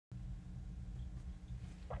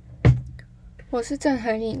我是郑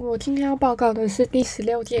涵尹，我今天要报告的是第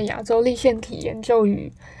16届亚洲粒线体研究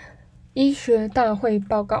与医学大会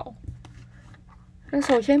报告。那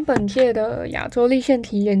首先，本届的亚洲粒线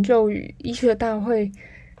体研究与医学大会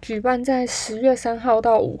举办在10月3号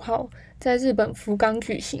到5号，在日本福冈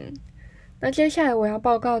举行。那接下来我要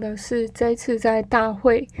报告的是这一次在大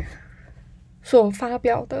会所发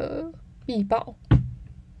表的毕报。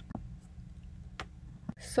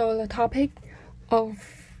So the topic of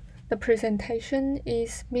the presentation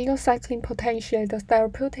is minocycline potentiate the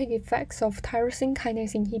therapeutic effects of tyrosine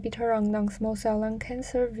kinase inhibitor on non-small cell lung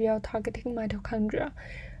cancer via targeting mitochondria.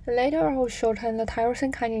 Later, I will shorten the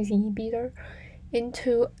tyrosine kinase inhibitor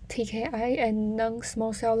into TKI and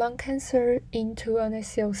non-small cell lung cancer into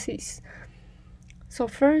NSCLCs. So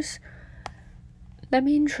first, let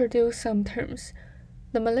me introduce some terms.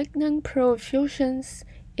 The malignant proeffusions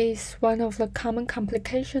is one of the common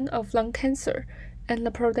complications of lung cancer, and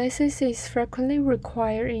the prodesis is frequently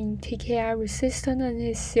required in TKI-resistant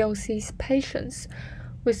NSCLC patients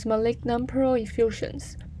with malignant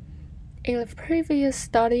proeffusions. In the previous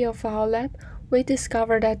study of our lab, we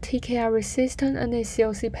discovered that TKI-resistant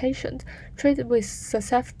NSCLC patients treated with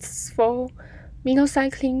successful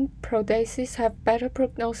minocycline prodesis have better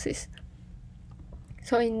prognosis.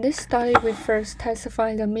 So in this study, we first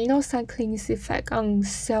testified the minocycline's effect on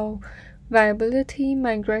cell viability,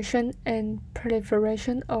 migration, and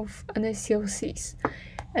proliferation of NSCLCs.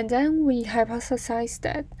 And then we hypothesized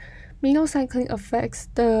that minocycline affects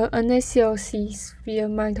the NSCLCs via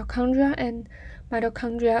mitochondria and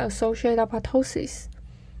mitochondria-associated apoptosis.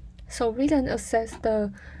 So we then assessed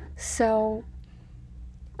the cell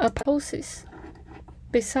apoptosis.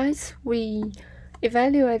 Besides, we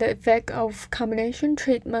evaluate the effect of combination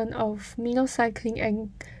treatment of minocycline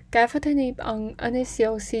and gabapentin on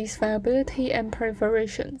NSCLC's viability and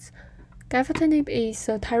proliferations. Gabapentin is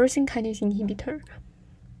a tyrosine kinase inhibitor.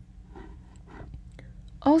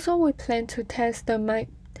 Also, we plan to test the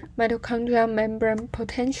mitochondrial membrane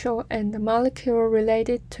potential and the molecule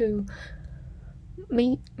related to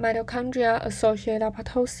mitochondria-associated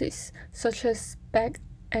apoptosis, such as BEC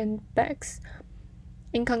and BEX.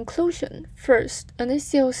 In conclusion, first,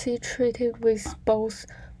 NSCLC treated with both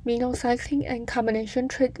minocycline and combination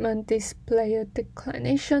treatment display a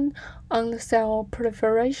declination on the cell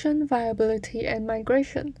proliferation, viability, and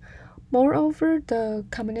migration. Moreover, the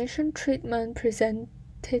combination treatment presented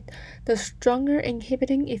the stronger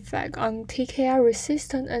inhibiting effect on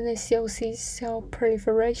TKI-resistant NSCLC cell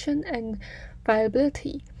proliferation and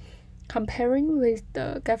viability, comparing with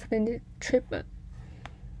the gabapentin treatment.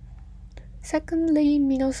 Secondly,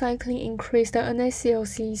 minocycline increased the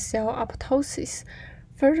NSCLC cell apoptosis.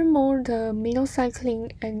 Furthermore, the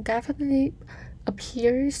minocycline and gabapentin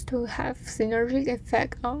appears to have synergic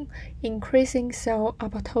effect on increasing cell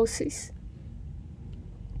apoptosis.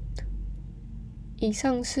 以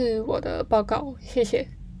上是我的报告，谢谢。